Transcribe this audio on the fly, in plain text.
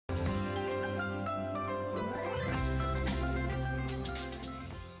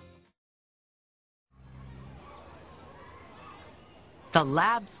The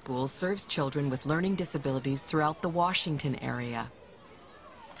Lab School serves children with learning disabilities throughout the Washington area.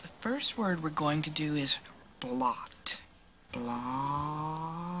 The first word we're going to do is blot.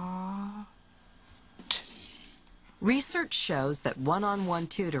 Blot. Research shows that one-on-one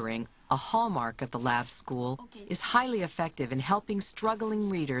tutoring, a hallmark of the Lab School, is highly effective in helping struggling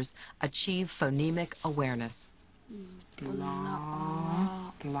readers achieve phonemic awareness.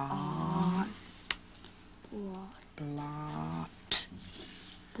 Blot. Blot. Blot.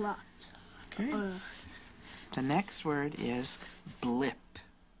 Blot. Okay. The next word is blip.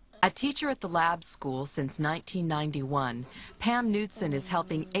 A teacher at the Lab School since 1991, Pam Knutson is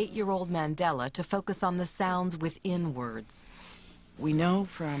helping 8-year-old Mandela to focus on the sounds within words. We know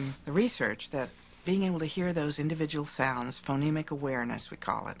from the research that being able to hear those individual sounds, phonemic awareness we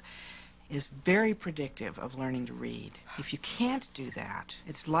call it, is very predictive of learning to read. If you can't do that,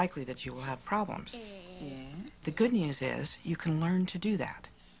 it's likely that you will have problems. The good news is you can learn to do that.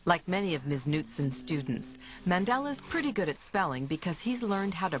 Like many of Ms. Knutson's students, Mandela's pretty good at spelling because he's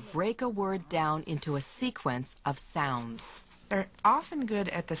learned how to break a word down into a sequence of sounds. They're often good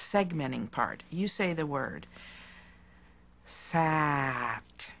at the segmenting part. You say the word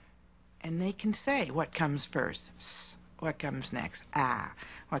sat, and they can say what comes first, s, what comes next, ah,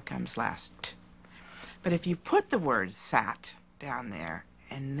 what comes last, t. But if you put the word sat down there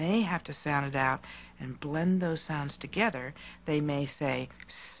and they have to sound it out and blend those sounds together, they may say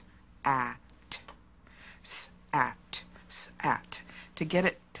s, at, s, at, s, at. To get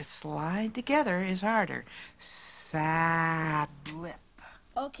it to slide together is harder. Sat. Blip.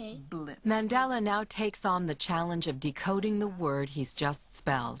 Okay. Blip. Mandela now takes on the challenge of decoding the word he's just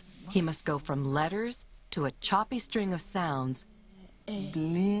spelled. He must go from letters to a choppy string of sounds.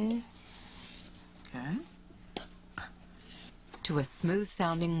 Blip. Okay. To a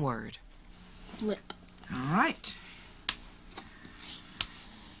smooth-sounding word. Blip. All right.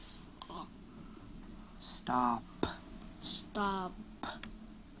 Stop. Stop. Good.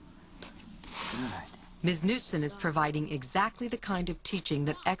 Ms. Knutson is providing exactly the kind of teaching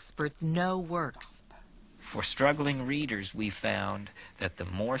that experts know works. For struggling readers, we found that the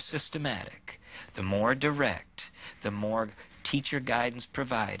more systematic, the more direct, the more teacher guidance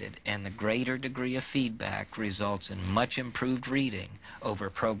provided, and the greater degree of feedback results in much improved reading over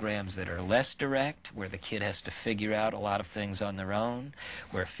programs that are less direct, where the kid has to figure out a lot of things on their own,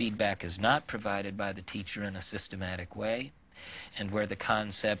 where feedback is not provided by the teacher in a systematic way, and where the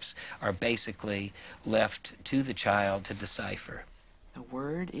concepts are basically left to the child to decipher. The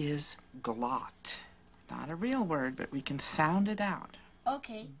word is glot. Not a real word, but we can sound it out.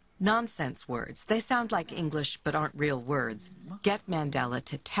 Okay. Nonsense words. They sound like English but aren't real words. Get Mandela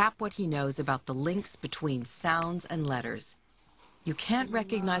to tap what he knows about the links between sounds and letters. You can't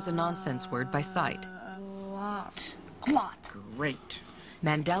recognize a nonsense word by sight. Blot. Blot. Great.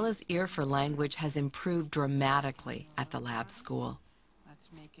 Mandela's ear for language has improved dramatically at the Lab School.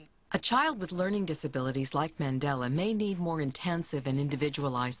 Let's make it. A child with learning disabilities like Mandela may need more intensive and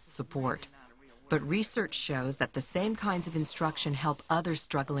individualized support. But research shows that the same kinds of instruction help other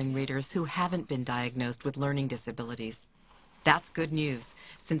struggling readers who haven't been diagnosed with learning disabilities. That's good news,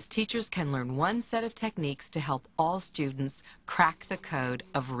 since teachers can learn one set of techniques to help all students crack the code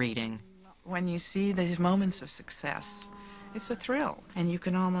of reading. When you see these moments of success, it's a thrill, and you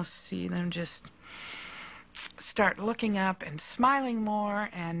can almost see them just start looking up and smiling more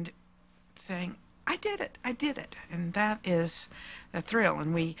and saying, I did it, and that is a thrill.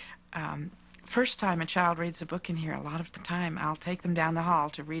 And we first time a child reads a book in here, a lot of the time I'll take them down the hall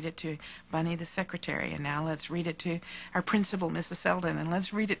to read it to Bunny the secretary, and now let's read it to our principal, Mrs. Selden, and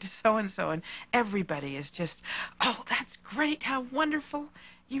let's read it to so-and-so, and everybody is just, oh, that's great, how wonderful,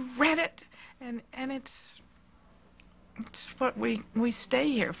 you read it, and it's what we stay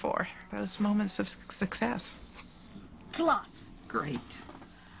here for, those moments of success. Class. Great.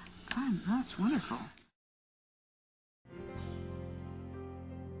 Oh, that's wonderful.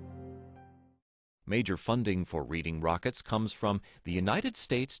 Major funding for Reading Rockets comes from the United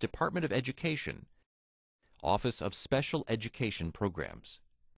States Department of Education, Office of Special Education Programs.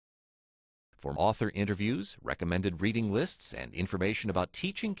 For author interviews, recommended reading lists, and information about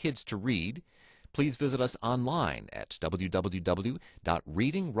teaching kids to read, please visit us online at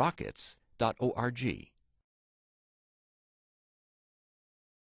www.readingrockets.org.